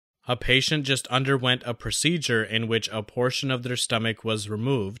A patient just underwent a procedure in which a portion of their stomach was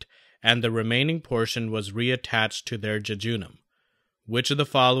removed and the remaining portion was reattached to their jejunum. Which of the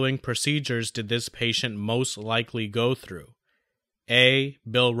following procedures did this patient most likely go through? A.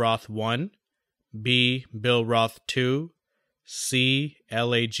 Billroth 1, B. Billroth 2, C.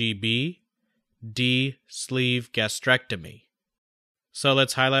 LAGB, D. Sleeve gastrectomy. So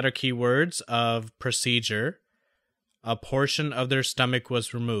let's highlight our keywords of procedure. A portion of their stomach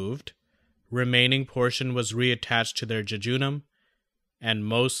was removed, remaining portion was reattached to their jejunum, and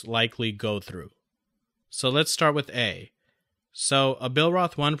most likely go through. So let's start with A. So a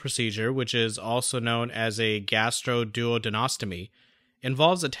Billroth 1 procedure, which is also known as a gastroduodenostomy,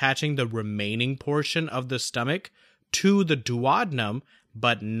 involves attaching the remaining portion of the stomach to the duodenum,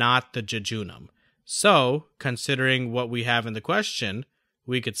 but not the jejunum. So, considering what we have in the question,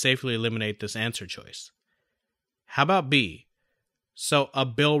 we could safely eliminate this answer choice. How about B? So a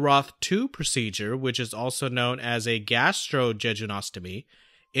Billroth 2 procedure, which is also known as a gastrojejunostomy,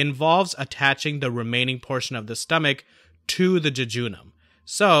 involves attaching the remaining portion of the stomach to the jejunum.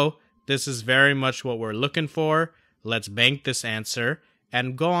 So this is very much what we're looking for. Let's bank this answer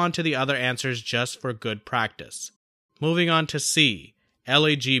and go on to the other answers just for good practice. Moving on to C,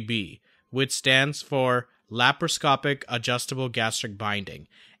 LAGB, which stands for laparoscopic adjustable gastric binding.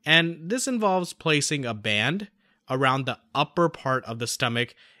 And this involves placing a band around the upper part of the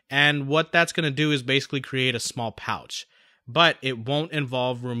stomach, and what that's going to do is basically create a small pouch. But it won't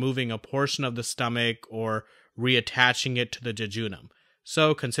involve removing a portion of the stomach or reattaching it to the jejunum.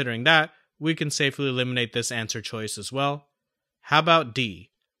 So considering that, we can safely eliminate this answer choice as well. How about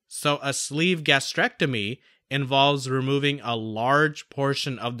D? So a sleeve gastrectomy involves removing a large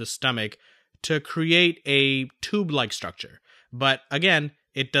portion of the stomach to create a tube-like structure. But again,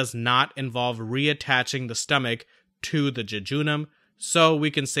 it does not involve reattaching the stomach to the jejunum, so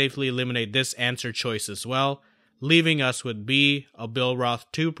we can safely eliminate this answer choice as well, leaving us with B, a Billroth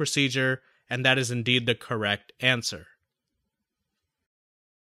 2 procedure, and that is indeed the correct answer.